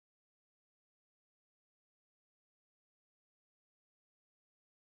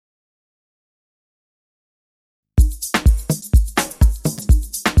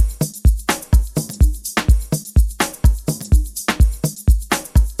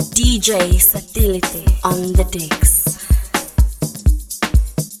DJ Satellite on the decks.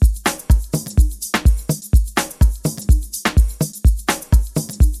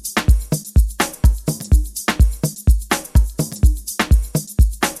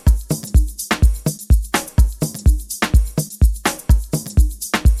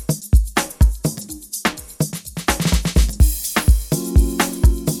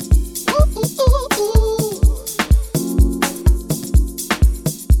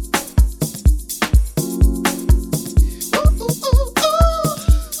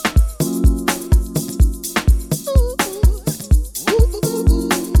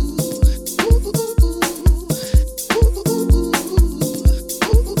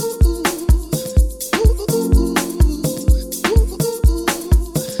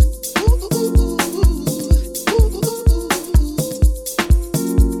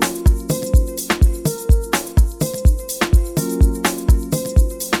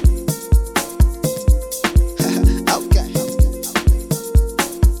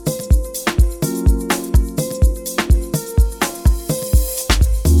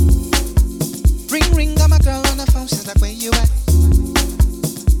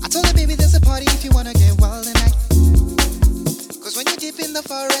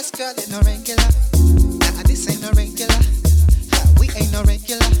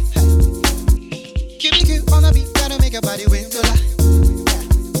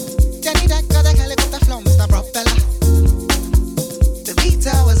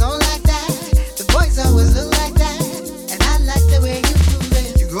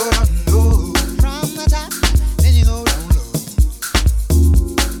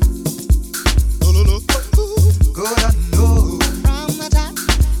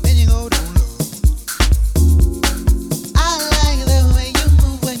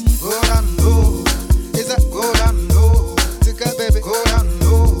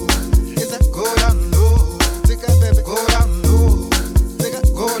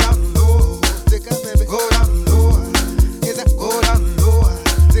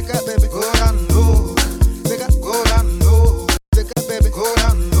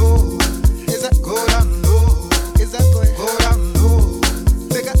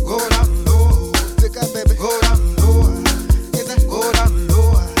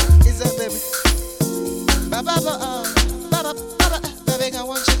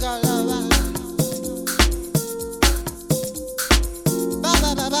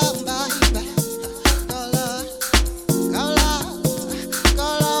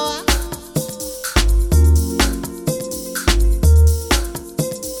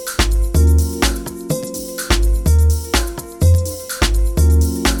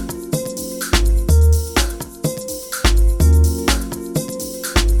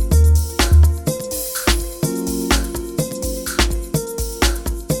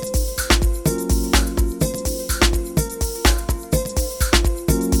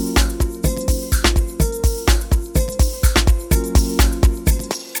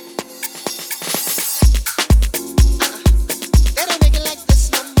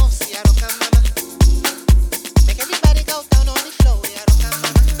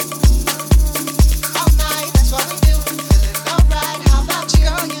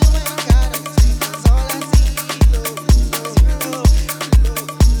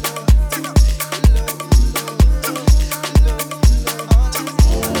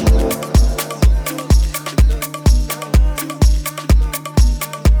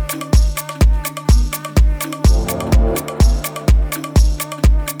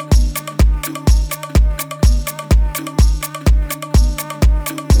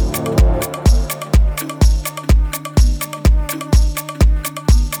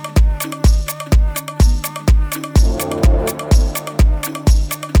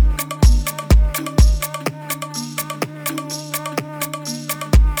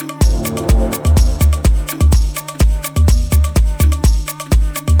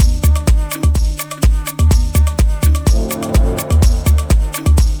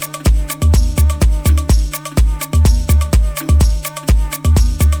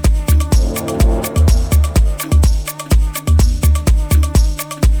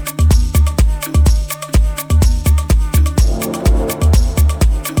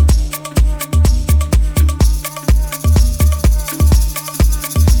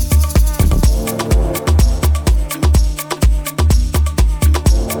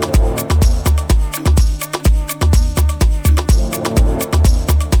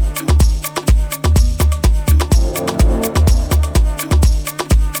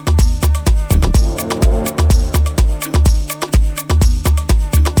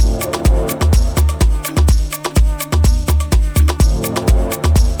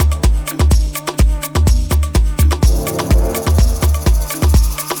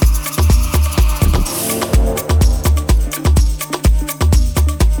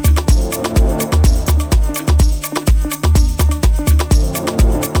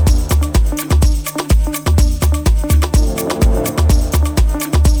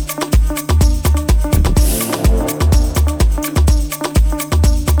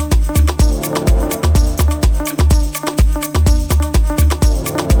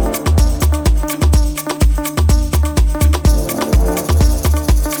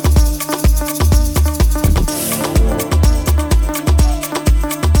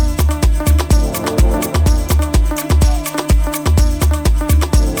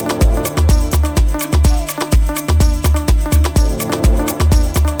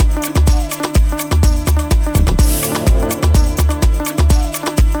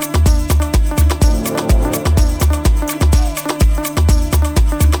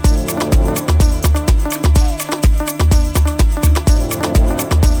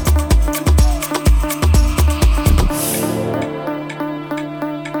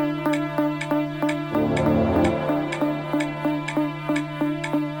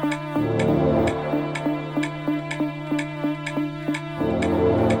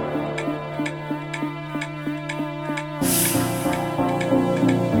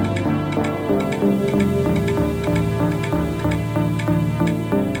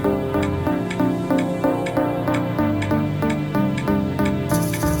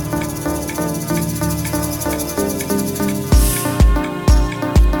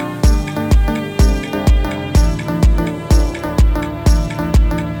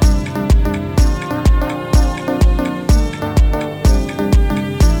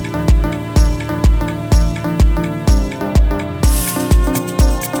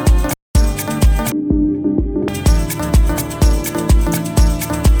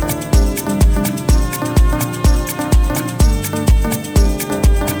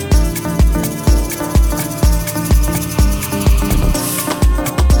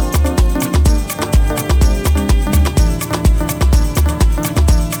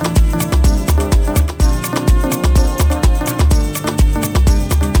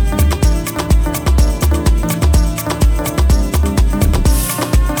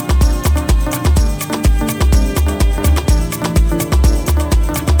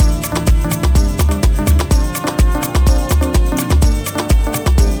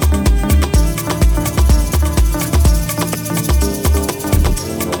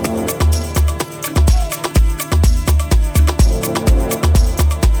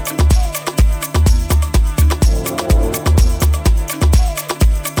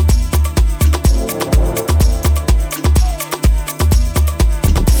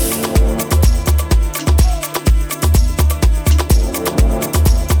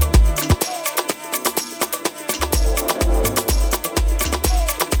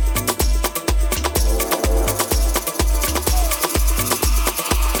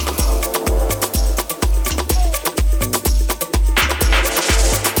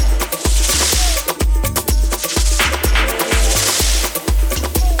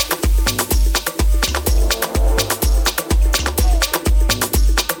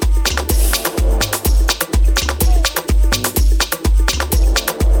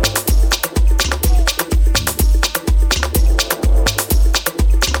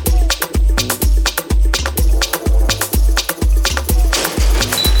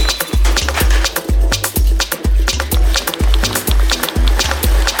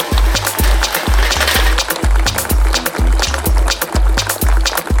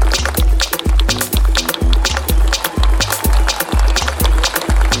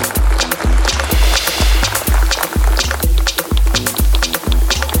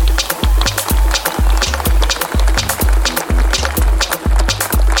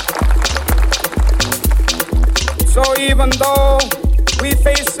 Even though we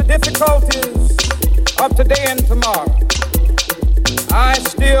face the difficulties of today and tomorrow, I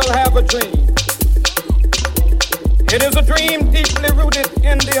still have a dream. It is a dream deeply rooted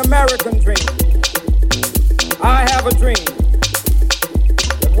in the American dream. I have a dream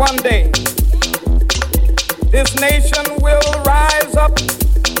that one day this nation will rise up,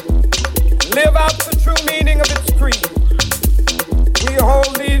 live out the true meaning of its creed. We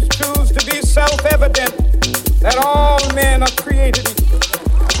hold these truths to be self-evident, that all men are created equal.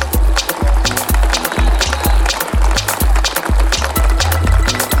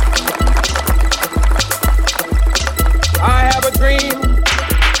 I have a dream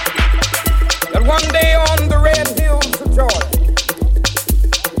that one day on the red hills of Georgia,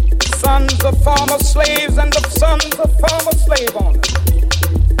 sons of former slaves and the sons of former slave owners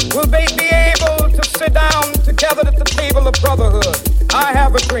will they be able to sit down together at the table of brotherhood. I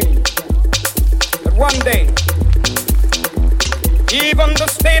have a dream that one day even the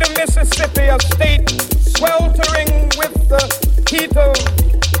state of Mississippi, a state sweltering with the heat of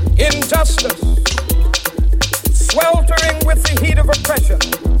injustice, sweltering with the heat of oppression,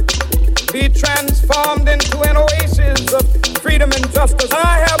 be transformed into an oasis of freedom and justice.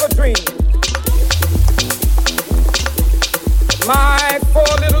 I have a dream. My 4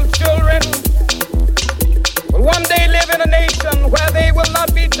 little children will one day live in a nation where they will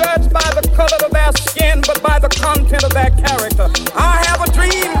not be judged by the color of their skin, but by the content of their character. I have a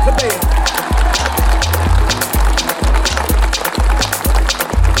dream today.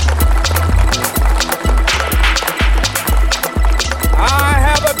 I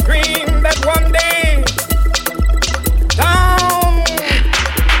have a dream that one day down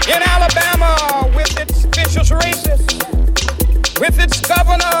in Alabama with its vicious racists, with its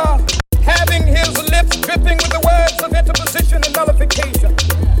governor having his lips dripping with the words of interposition and nullification.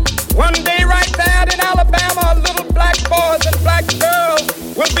 One day right there in Alabama, little black boys and black girls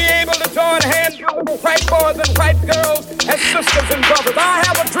will be able to join hands with white boys and white girls as sisters and brothers. I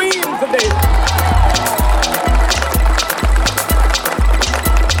have a dream today.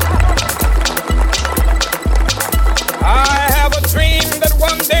 I have a dream that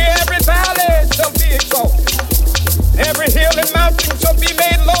one day every valley shall be exalted. Every hill and mountain shall be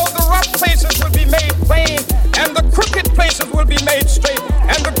made low, the rough places will be made plain, and the crooked places will be made straight,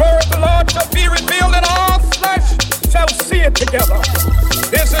 and the glory of the Lord shall be revealed, and all flesh shall see it together.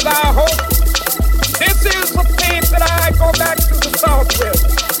 This is our hope. This is the faith that I go back to the South with.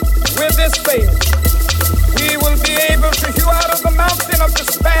 With this faith, we will be able to hew out of the mountain of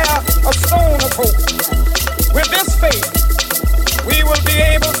despair a stone of hope. With this faith, we will be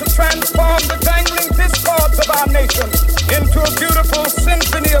able to transform the jangling discords of our nation into a beautiful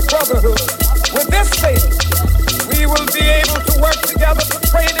symphony of brotherhood. With this faith, we will be able to work together, to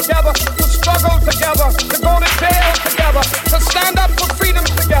pray together, to struggle together, to go to jail together, to stand up for freedom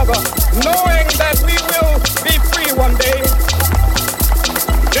together, knowing that we will be free one day.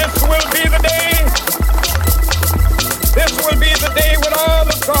 This will be the day. This will be the day when all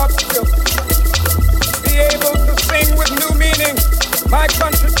of God's children be able to sing with new meaning, my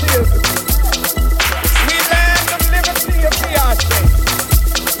country tears of me. Sweet land of liberty of thee I sing.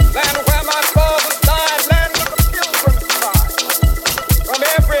 Land where my fathers died, land of the pilgrims cried. From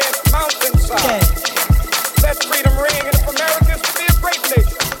every mountainside, let freedom ring. And if America is to be a great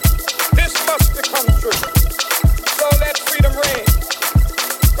nation, this must become true. So let freedom ring.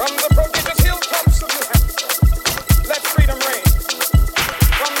 From the prodigious hilltops of New Hampshire, let freedom ring.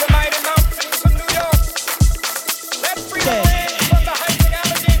 From the mighty mountains of New York, let freedom ring. From the hiking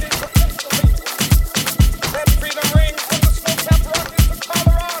Alleghenies of Pennsylvania, let freedom ring. From the snow-capped Rockies of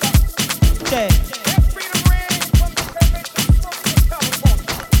Colorado, let freedom ring. From the Appalachian slopes of California.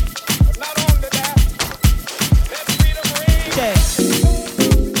 But not only that, let freedom ring.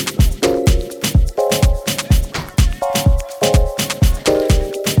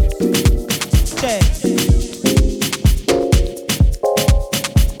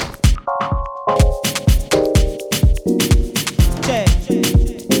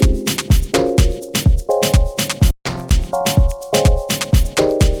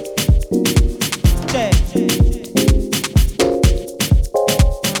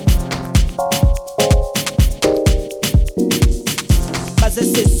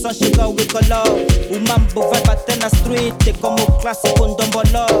 O mambo vai bater na street como clássico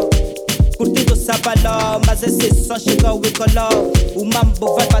ndombolo. Curtindo sabaló, mas esse som chegou e colou. O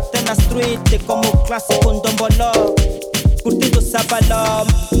mambo vai bater na street como clássico ndombolo. Curtindo sabaló.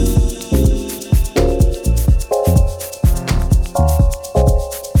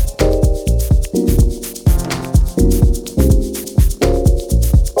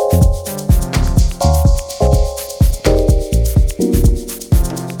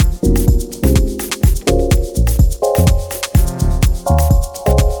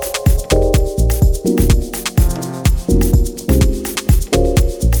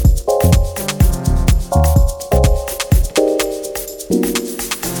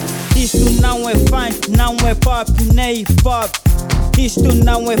 nem hip hop. Isto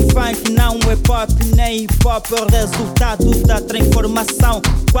não é funk, não é pop, nem hip hop. É o resultado da transformação.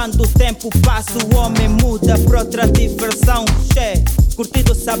 Quando o tempo passa, o homem muda pra outra diversão. Che,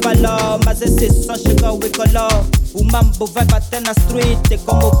 curtido sabaló, mas esse som chegou e colou. O mambo vai bater na street, é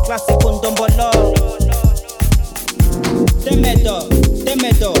como o clássico Ndomboló. Tem medo, tem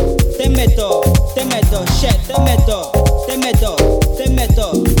medo, tem medo, tem medo, che, tem medo, tem medo, tem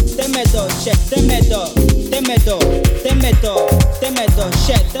medo, tem medo, che, tem medo, tem medo, tem medo, tem medo,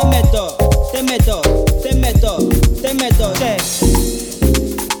 che, tem medo, tem medo, tem medo, tem medo, che,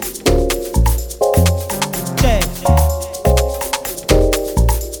 che,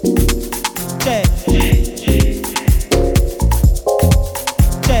 che, che.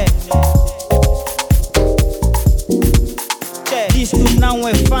 Isto não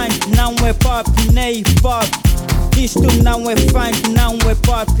é funk, não é pop, nem hip hop. Isto não é funk, não é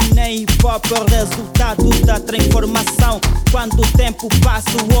pop, nem hip hop. É o resultado da transformação. Quando o tempo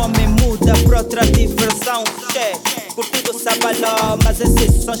passa, o homem muda pra outra diversão. Che, curtido sabaló, mas esse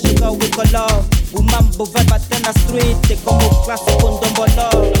som chegou e colou. O mambo vai bater na street, é como o clássico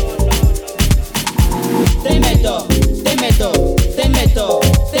Ndomboló. Tem medo, tem medo, tem medo,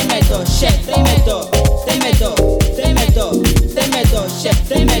 tem medo, che, tem medo, tem medo, tem medo, tem medo, che,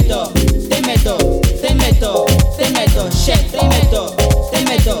 tem medo, tem medo, tem medo, tem medo, che, tem medo, tem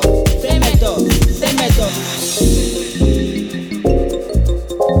medo, tem medo, tem medo.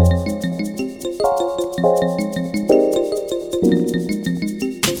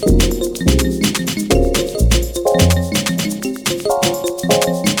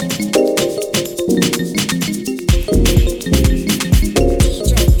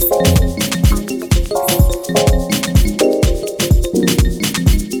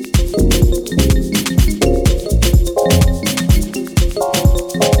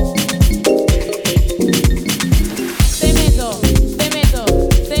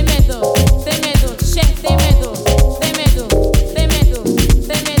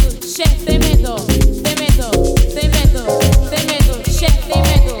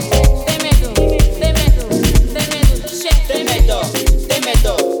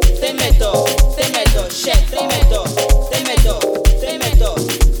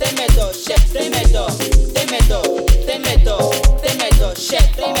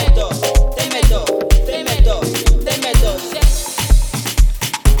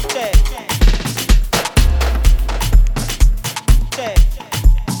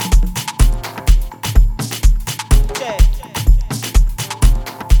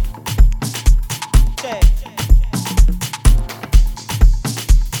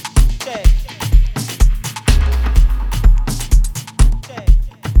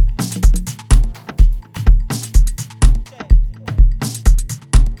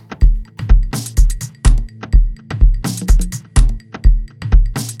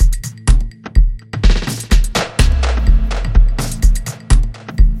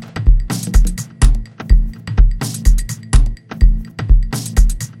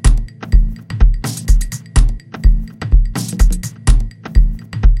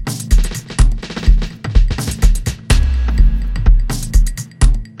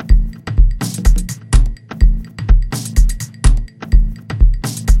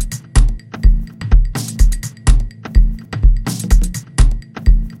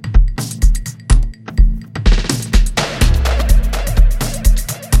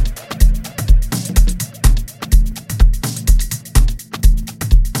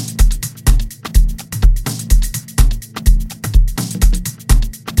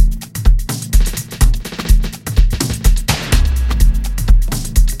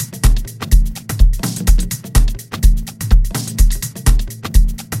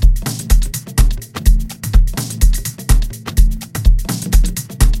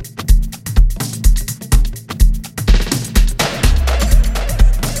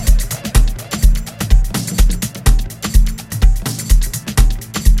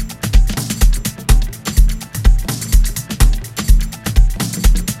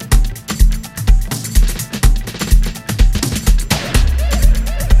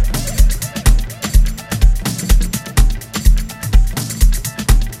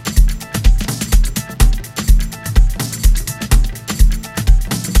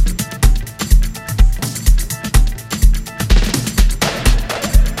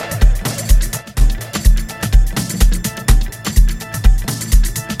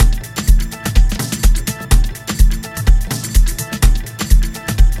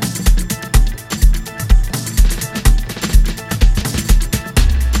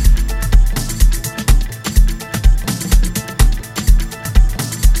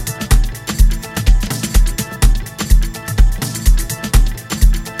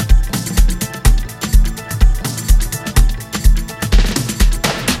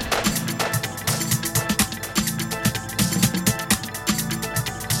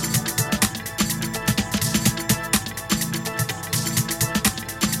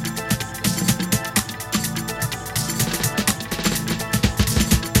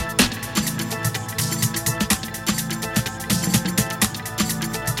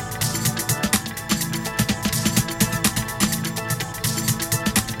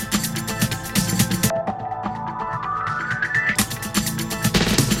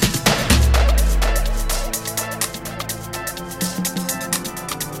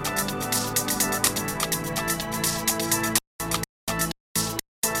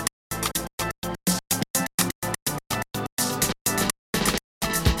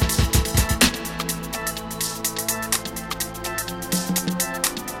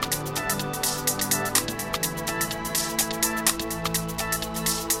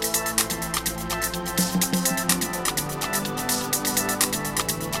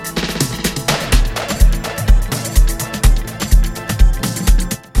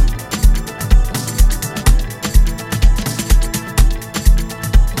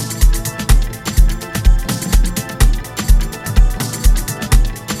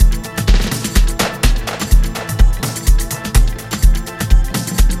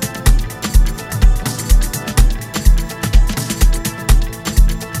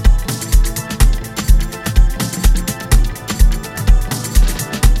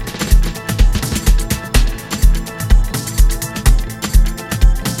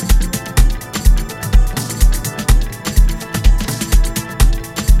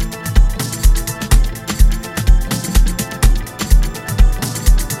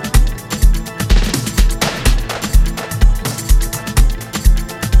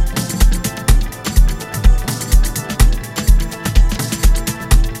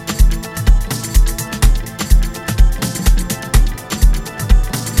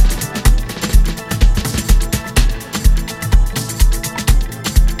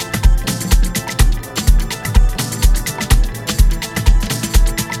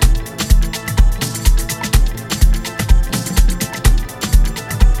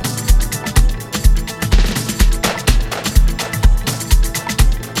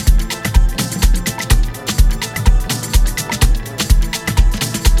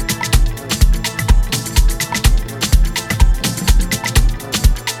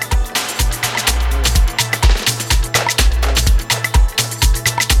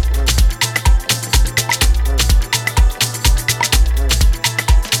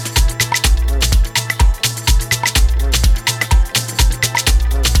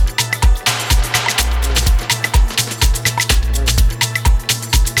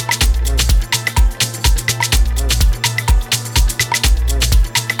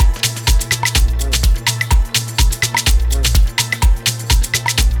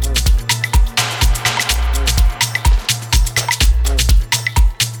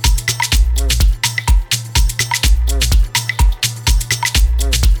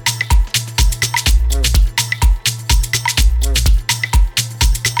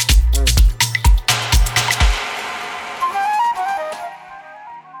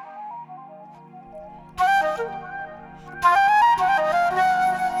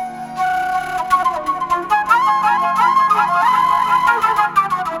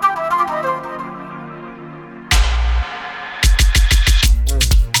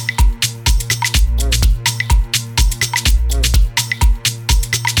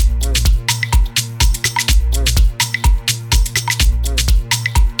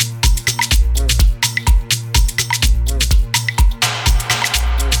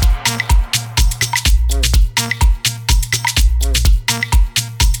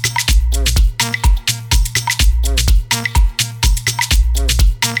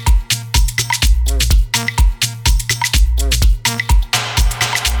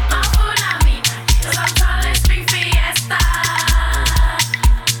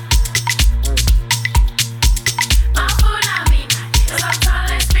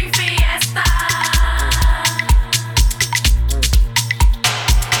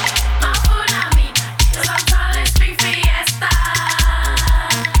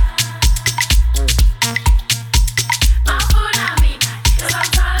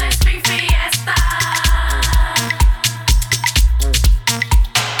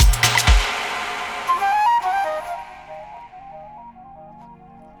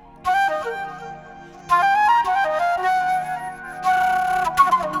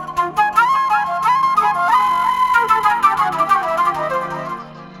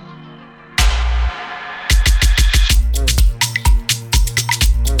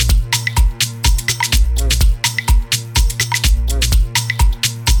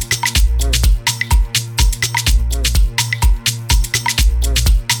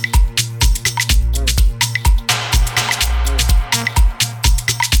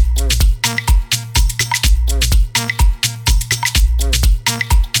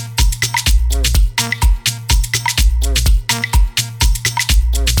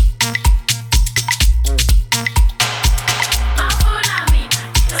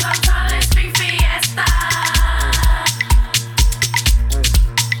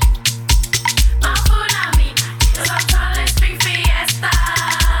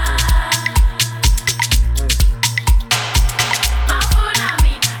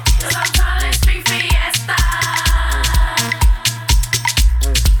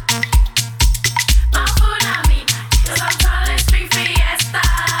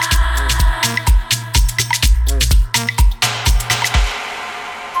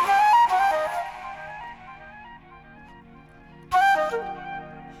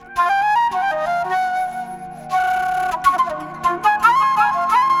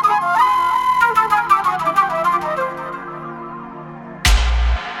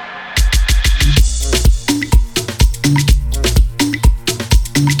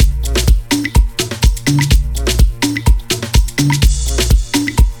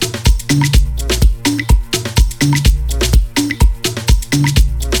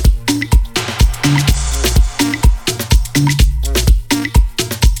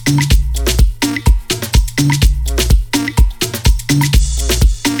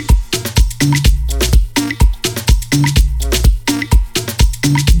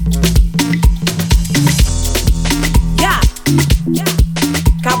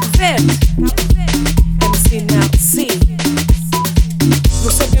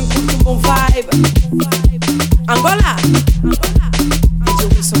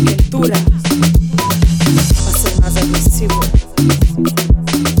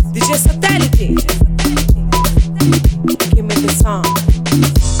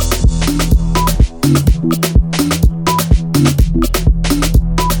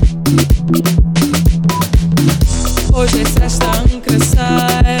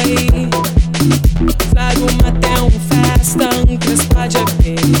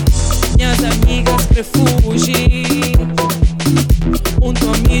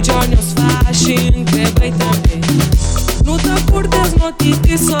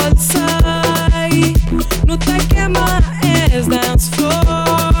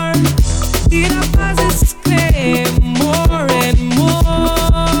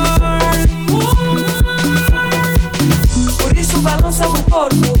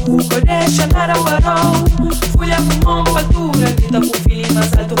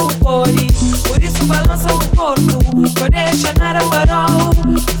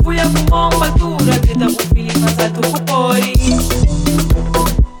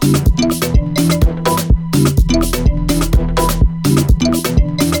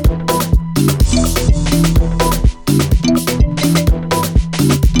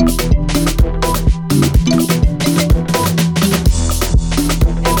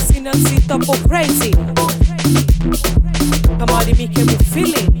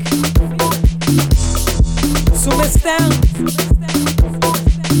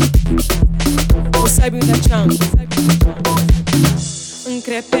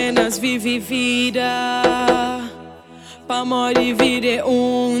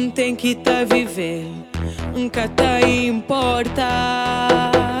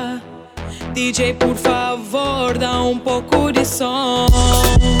 DJ, por favor, dá pouco de som.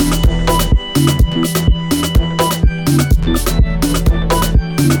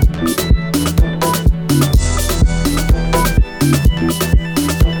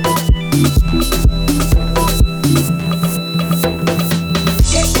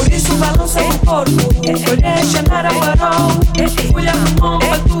 Por isso balança o corpo, deixa na farol. Folha com mão,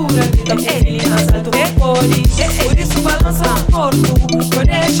 fatura, grita com filho mais alto que pode. Por isso balança o corpo,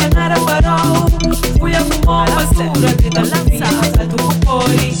 deixa na farol. Folha com mão, fatura, grita com filho mais alto que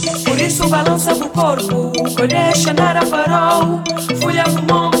pode. Por isso balança o corpo, deixa na farol. Folha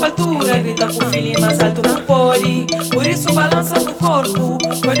com mão, fatura, grita com filho mais alto que pode. Por isso balança o corpo,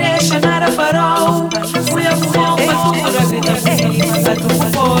 deixa na farol. Folha com mão, fatura, grita com filho mais alto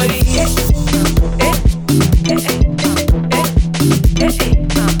que pode.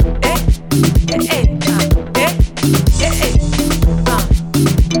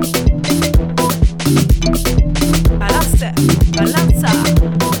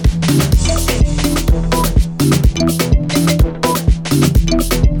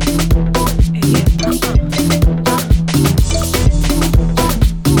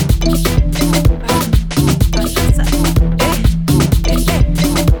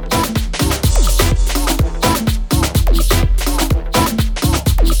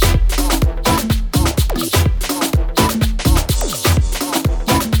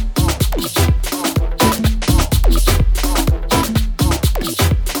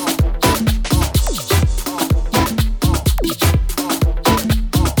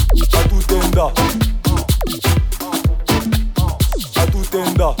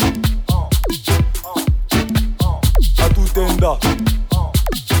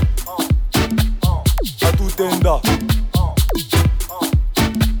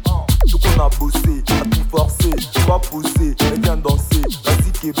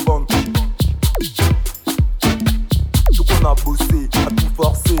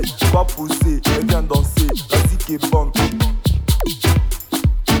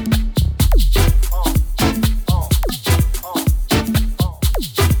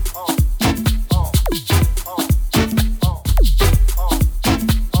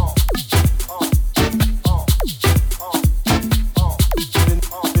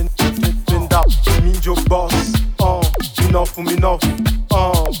 Enough,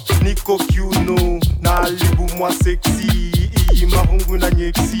 Nico Q no, na libu moi sexy marungu na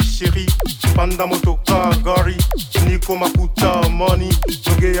nyexi chérie panda motoka gari Nico Makuta money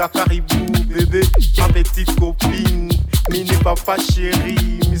Noge ya caribou bébé ma petite copine mini papa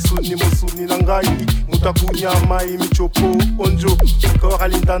chérie misuni mosuni nangai mutakunya mai michopo onjo corps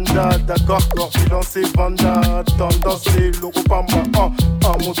alindanda d'accord corpulence vanda tendance loko pamba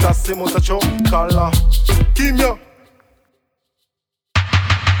mutase mutacho kala kimya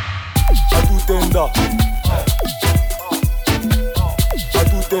Atutenda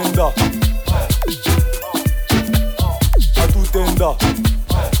Atutenda Atutenda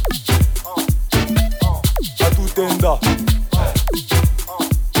Atutenda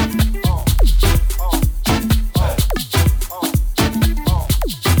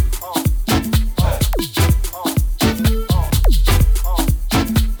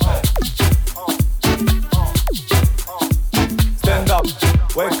Stand up,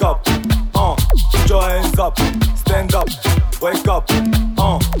 wake up, put your hands up, stand up, wake up,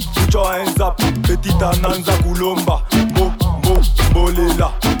 put your hands up, petita nanza kulomba,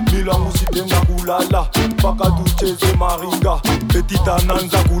 bolela, milangu sitenda kulala, paka ducheze maringa, petita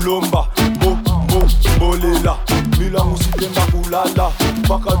nanza kulomba, bolela, milangu sitenda kulala,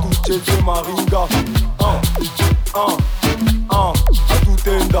 paka ducheze maringa,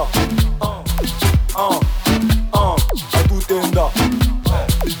 atutenda, atutenda.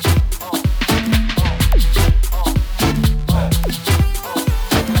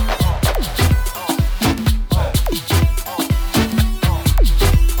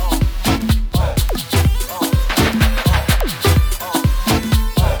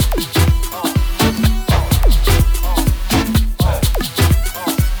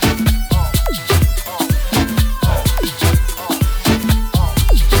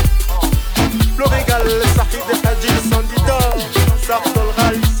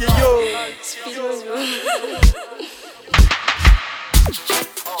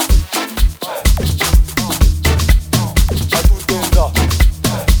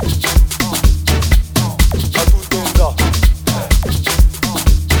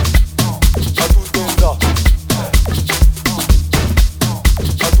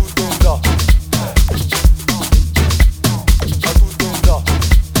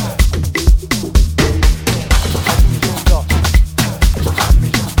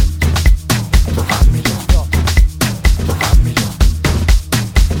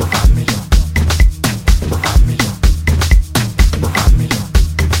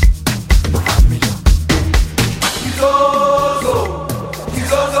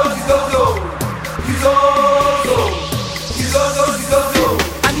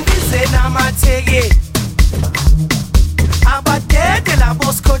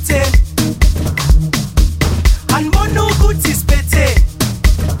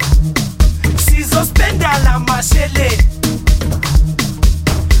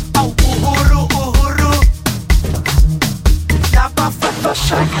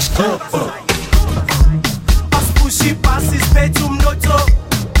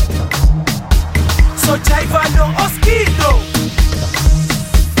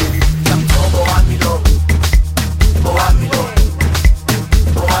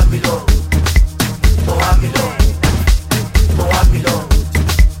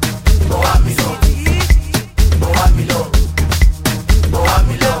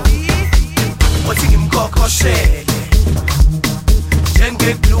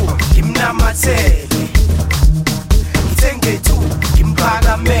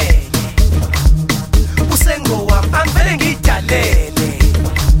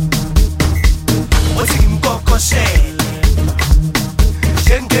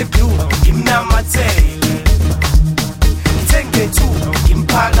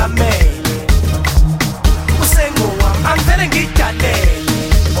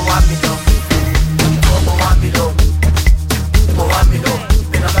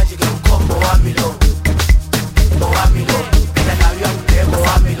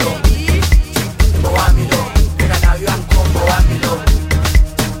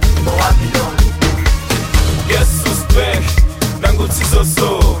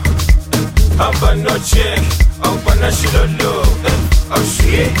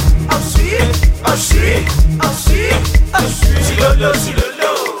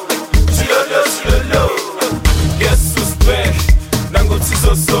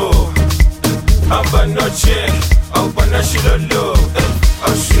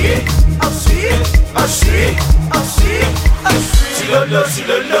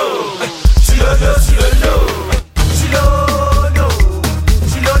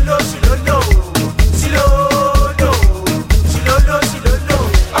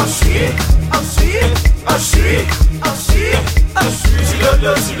 I'm sweet.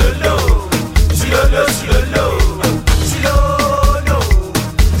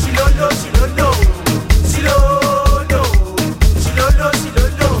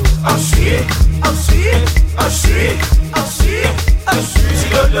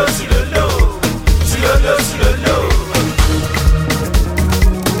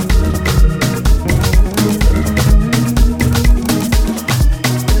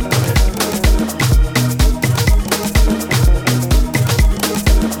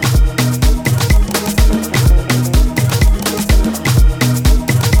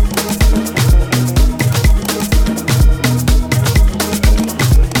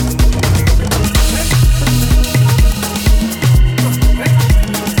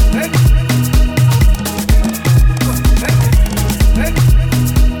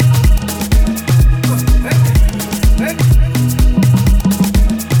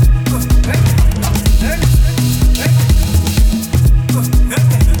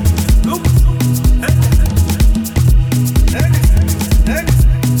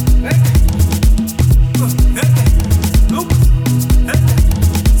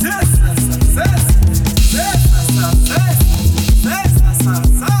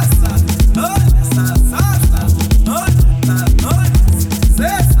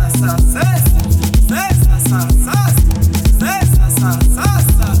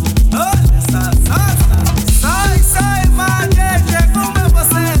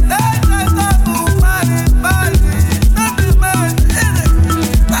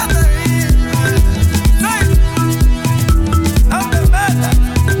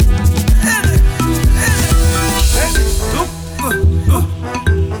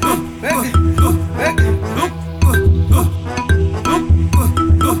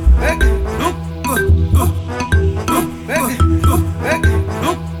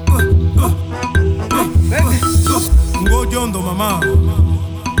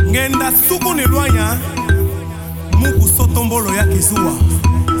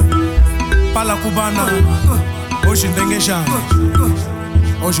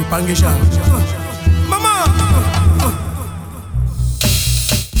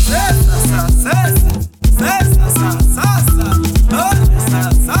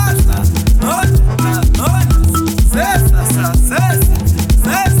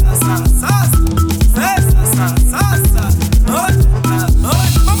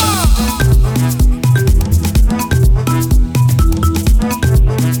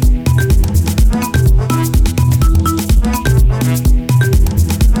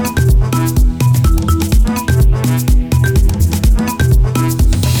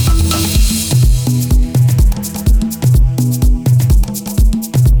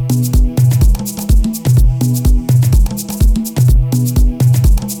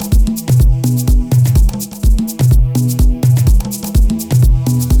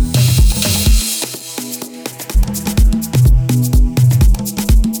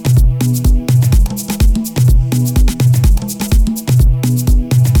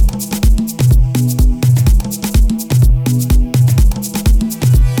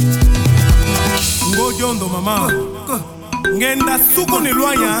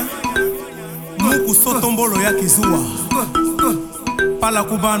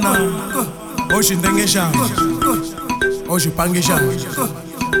 Hoje pangueja.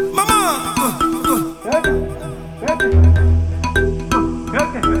 Mama.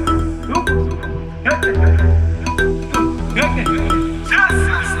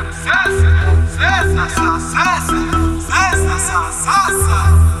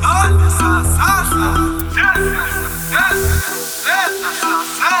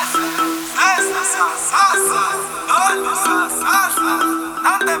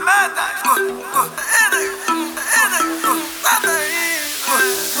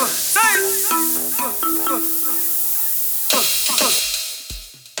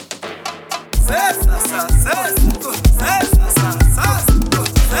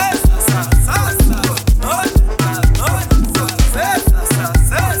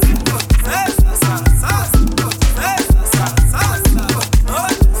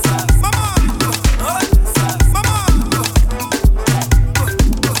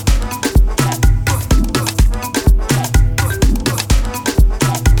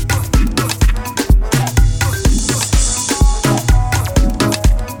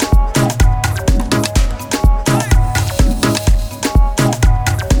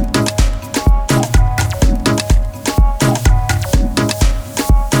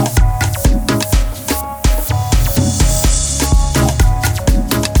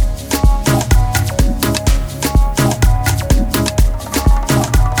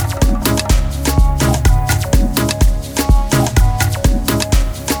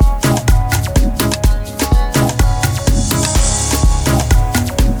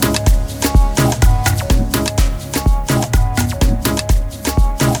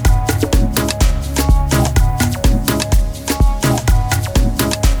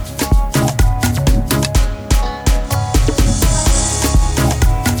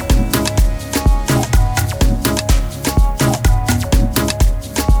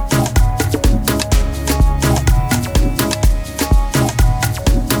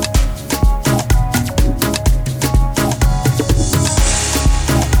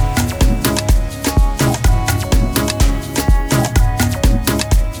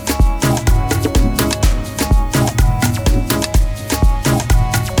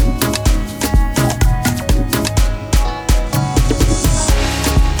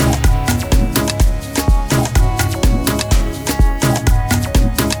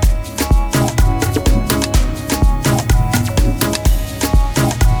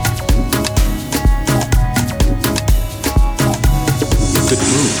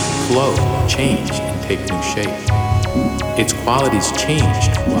 change and take new shape. Its qualities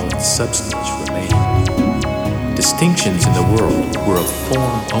changed while its substance remained. Distinctions in the world were of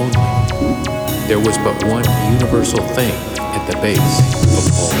form only. There was but one universal thing at the base of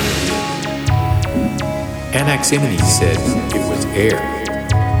all reality. Anaximenes said it was air.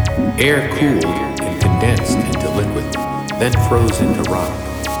 Air cooled and condensed into liquid, then froze into rock.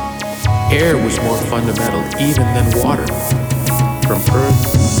 Air was more fundamental even than water. From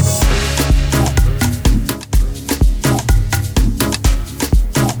Earth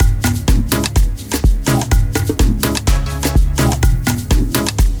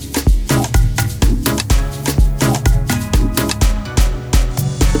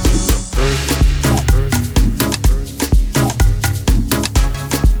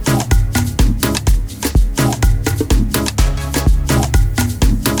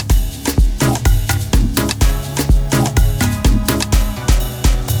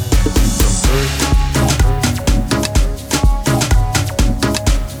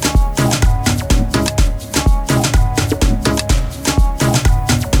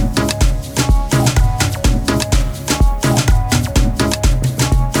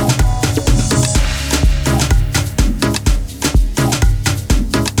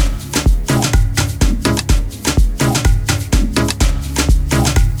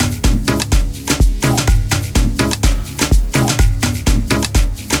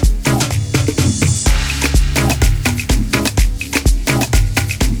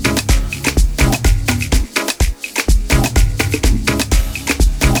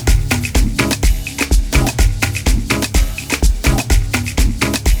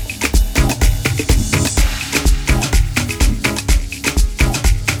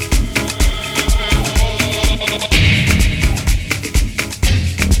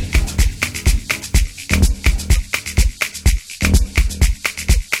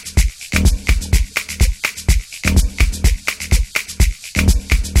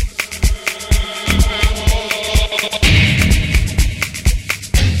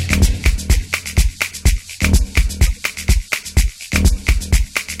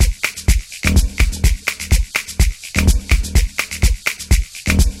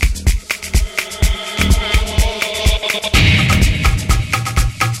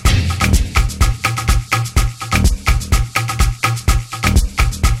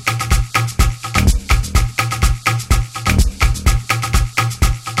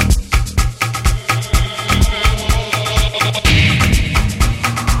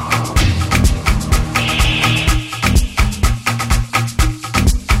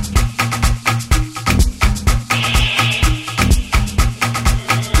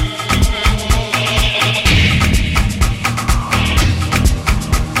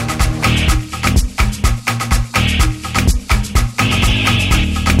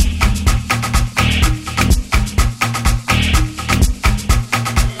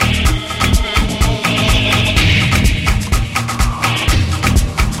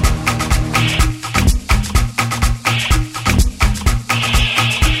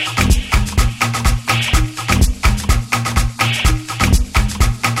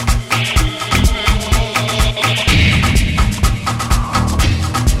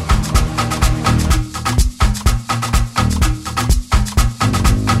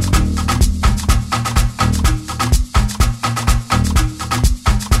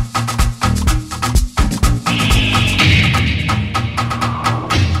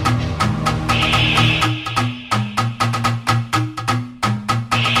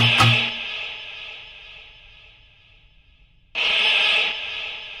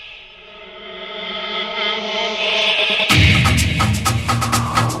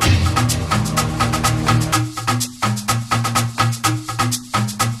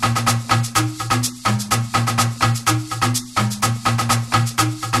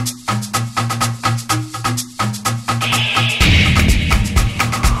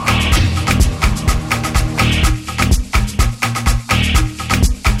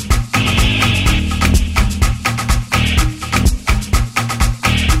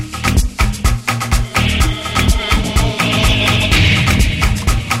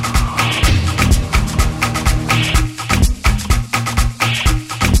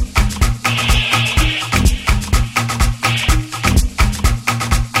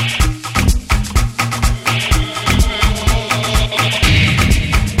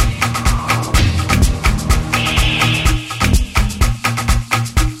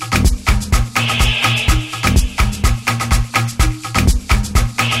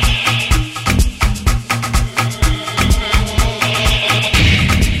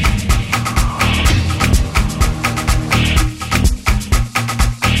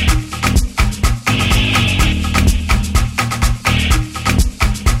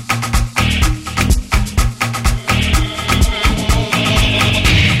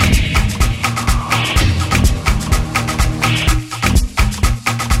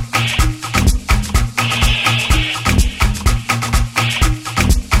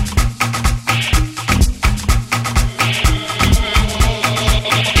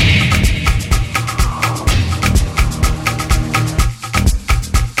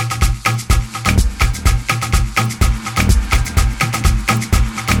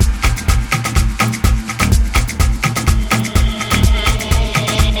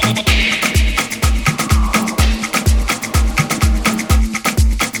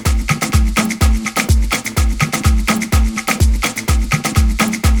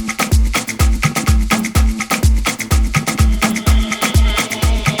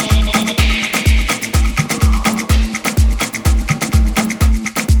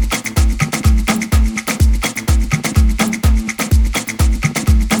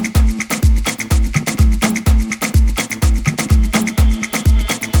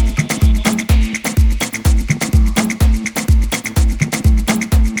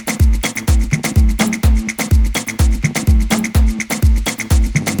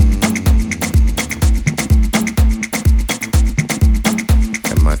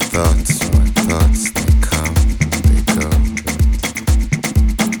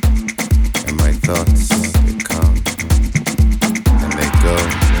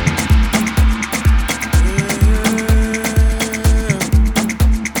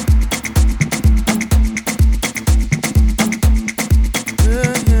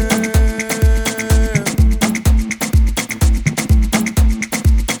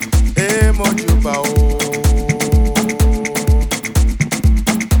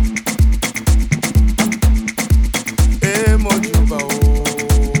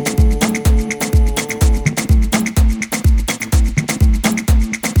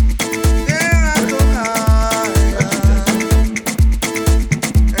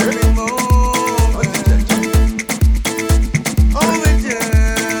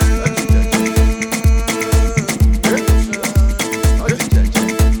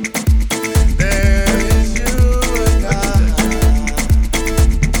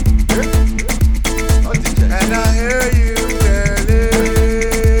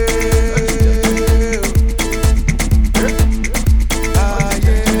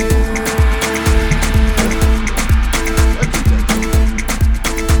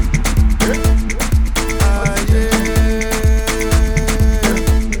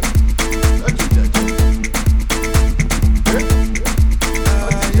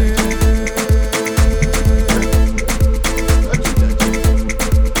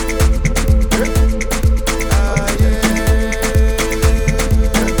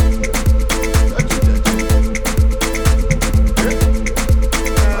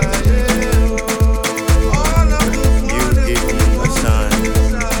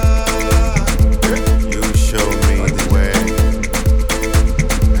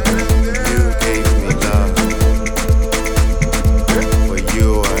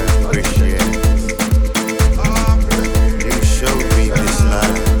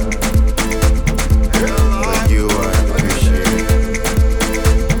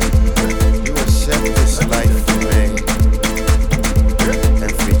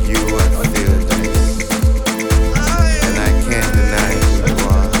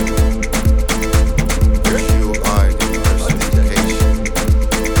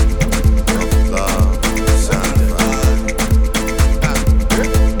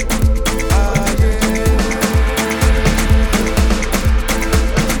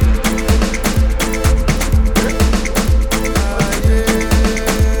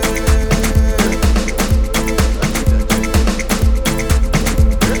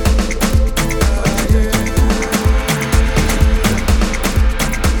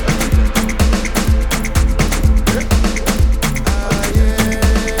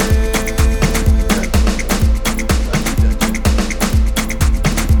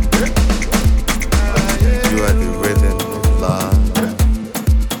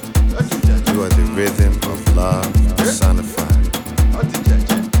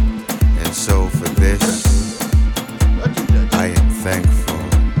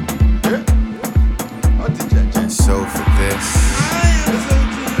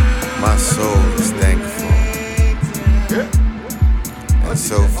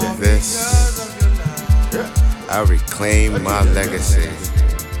I reclaim my legacy.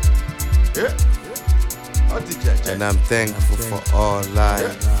 And I'm thankful for all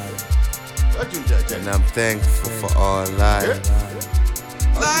life. And I'm thankful for all life.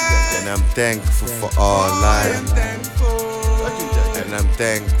 And I'm thankful for all life. And I'm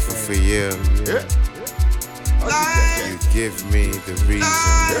thankful for you. You give me the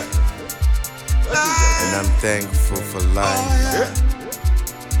reason. And I'm thankful for life.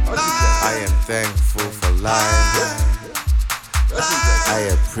 I am thankful for life. I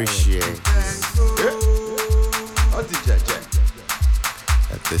appreciate.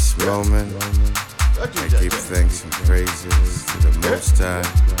 At this moment, I give thanks and praises to the Most High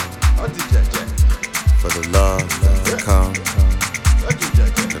for the love that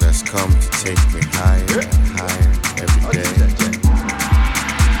has come to take me higher and higher every day.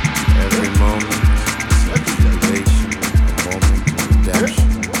 Every moment is a tribulation, a moment of redemption.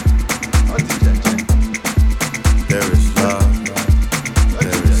 There is love,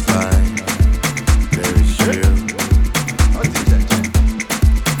 there is light, there is you.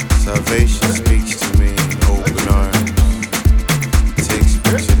 Salvation speaks to me in open arms, takes me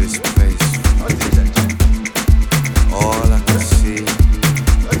to this place. All I can see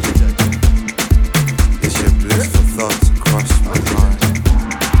is your blissful thoughts across my heart.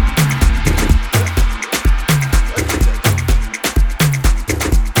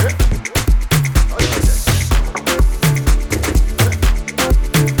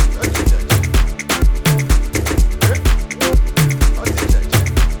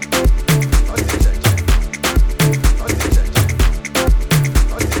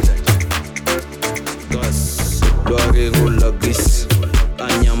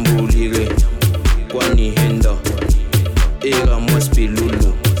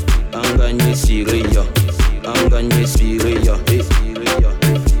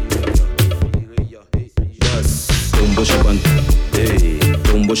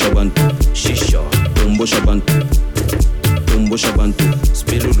 Tombo Shaban, Shisha, Tombo Shabantu, Tombo Shabantu,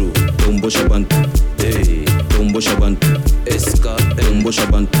 Spilulu, Tombo Shabantu, hey, Tombo Shabantu, Eska, Tombo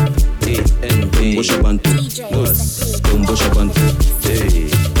Shabantu, Tombo Shabantu, Nos, Tombo Shabantu, hey,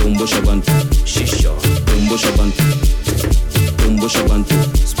 Tombo Shabantu, Shisha, Tombo Shabantu, Tombo Shabantu,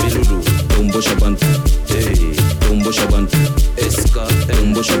 Spilulu, Tombo Shabantu, hey, Tombo Shabantu, Eska,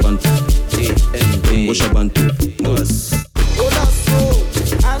 Tombo Shabantu, Tombo Shabantu, Nos.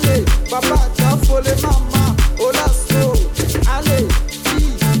 Allez, papa, t'as volé maman. Olasso, allez,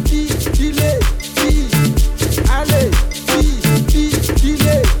 allez,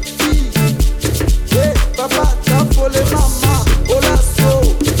 hey, papa, t'as volé maman. Olasso,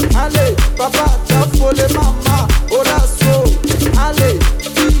 allez, papa, t'as volé maman. Olasso, allez,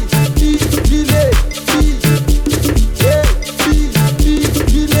 hey,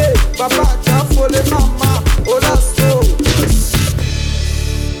 papa, t'as volé maman. Olasso.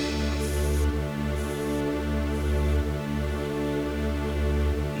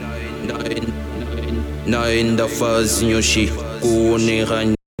 Naenda fazi nyoshi kuonera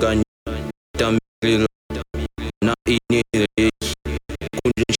tamiri na inere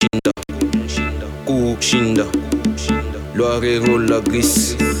kushinda lwarero la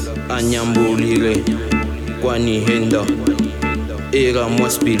gris anyambulire kwani henda era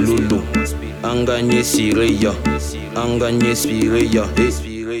mwaspilulu anganye sireya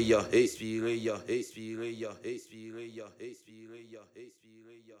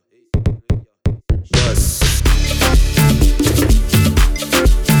Yes.